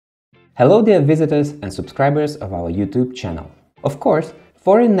Hello dear visitors and subscribers of our YouTube channel. Of course,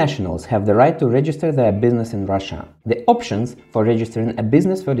 foreign nationals have the right to register their business in Russia. The options for registering a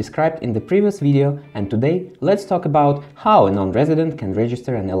business were described in the previous video, and today let's talk about how a non-resident can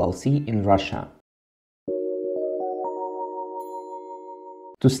register an LLC in Russia.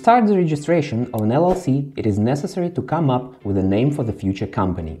 To start the registration of an LLC, it is necessary to come up with a name for the future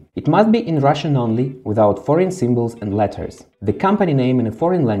company. It must be in Russian only, without foreign symbols and letters. The company name in a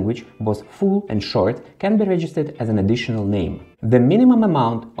foreign language, both full and short, can be registered as an additional name. The minimum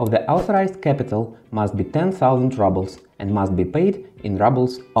amount of the authorized capital must be 10,000 rubles and must be paid in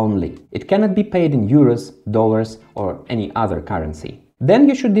rubles only. It cannot be paid in euros, dollars or any other currency. Then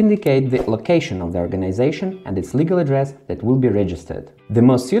you should indicate the location of the organization and its legal address that will be registered. The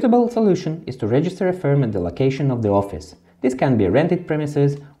most suitable solution is to register a firm at the location of the office. This can be a rented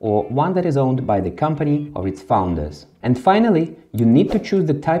premises or one that is owned by the company or its founders. And finally, you need to choose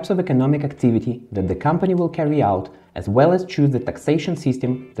the types of economic activity that the company will carry out, as well as choose the taxation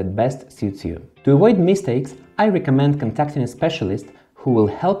system that best suits you. To avoid mistakes, I recommend contacting a specialist who will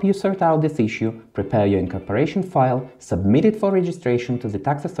help you sort out this issue, prepare your incorporation file, submit it for registration to the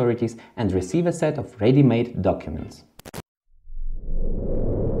tax authorities, and receive a set of ready-made documents.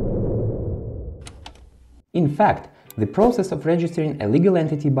 In fact, the process of registering a legal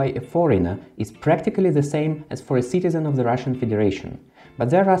entity by a foreigner is practically the same as for a citizen of the Russian Federation.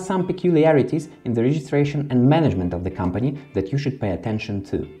 But there are some peculiarities in the registration and management of the company that you should pay attention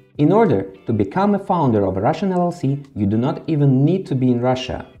to. In order to become a founder of a Russian LLC, you do not even need to be in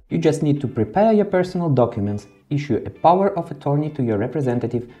Russia. You just need to prepare your personal documents, issue a power of attorney to your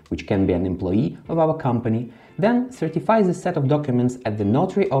representative, which can be an employee of our company, then certify the set of documents at the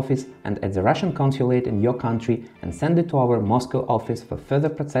notary office and at the Russian consulate in your country and send it to our Moscow office for further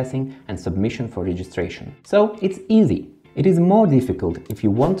processing and submission for registration. So it's easy. It is more difficult if you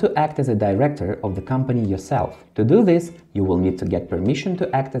want to act as a director of the company yourself. To do this, you will need to get permission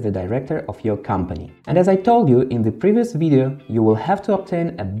to act as a director of your company. And as I told you in the previous video, you will have to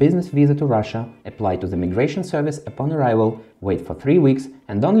obtain a business visa to Russia, apply to the migration service upon arrival, wait for 3 weeks,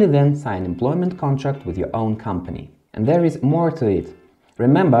 and only then sign an employment contract with your own company. And there is more to it.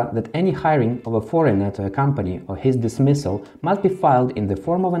 Remember that any hiring of a foreigner to a company or his dismissal must be filed in the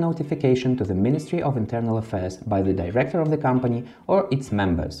form of a notification to the Ministry of Internal Affairs by the director of the company or its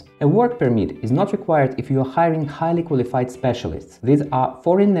members. A work permit is not required if you are hiring highly qualified specialists. These are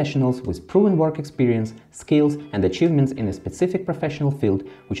foreign nationals with proven work experience, skills and achievements in a specific professional field,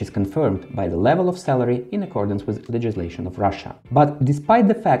 which is confirmed by the level of salary in accordance with legislation of Russia. But despite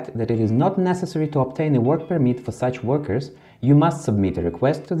the fact that it is not necessary to obtain a work permit for such workers, you must submit a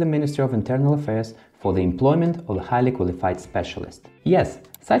request to the Ministry of Internal Affairs for the employment of a highly qualified specialist. Yes,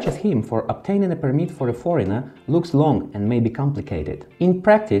 such as him for obtaining a permit for a foreigner looks long and may be complicated. In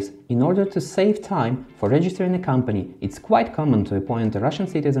practice, in order to save time for registering a company, it's quite common to appoint a Russian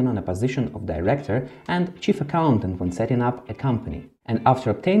citizen on a position of director and chief accountant when setting up a company. And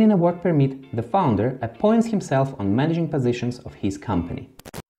after obtaining a work permit, the founder appoints himself on managing positions of his company.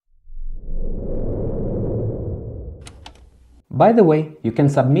 By the way, you can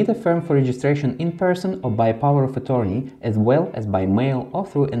submit a firm for registration in person or by a power of attorney, as well as by mail or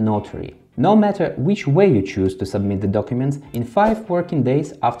through a notary. No matter which way you choose to submit the documents, in 5 working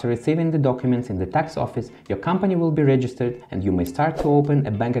days after receiving the documents in the tax office, your company will be registered and you may start to open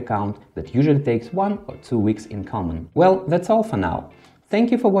a bank account that usually takes 1 or 2 weeks in common. Well, that's all for now.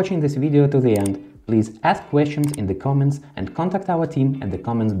 Thank you for watching this video to the end. Please ask questions in the comments and contact our team at the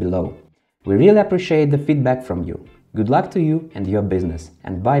comments below. We really appreciate the feedback from you. Good luck to you and your business,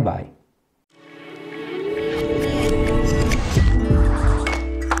 and bye-bye!